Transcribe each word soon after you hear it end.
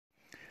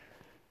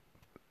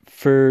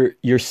For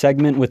your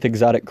segment with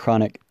Exotic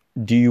Chronic,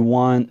 do you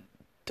want,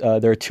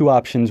 there are two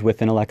options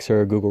within Alexa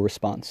or Google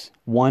response.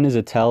 One is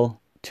a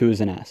tell, two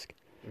is an ask.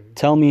 Mm-hmm.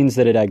 Tell means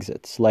that it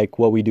exits, like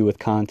what we do with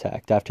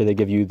Contact. After they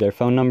give you their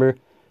phone number,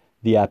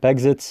 the app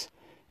exits,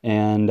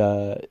 and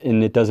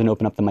it doesn't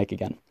open up the mic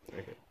again.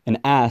 Okay. An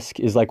ask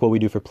is like what we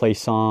do for Play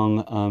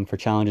Song, for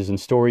Challenges and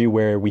Story,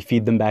 where we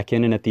feed them back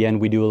in, and at the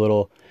end we do a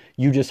little,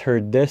 you just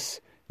heard this,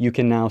 you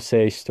can now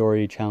say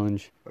Story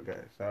Challenge. Okay.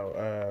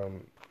 So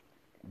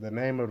the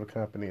name of the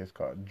company is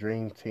called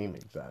Dream Team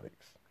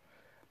Exotics.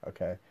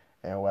 Okay.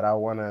 And what I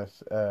want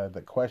to,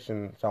 the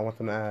question, so I want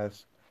them to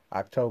ask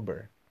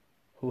October,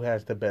 who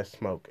has the best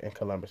smoke in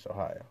Columbus,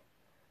 Ohio?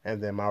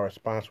 And then my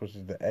response, which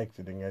is the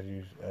exiting, as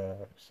you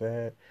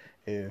said,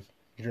 is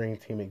Dream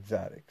Team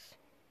Exotics.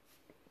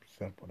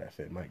 Simple. That's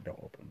it. Mike, don't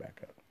open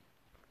back up.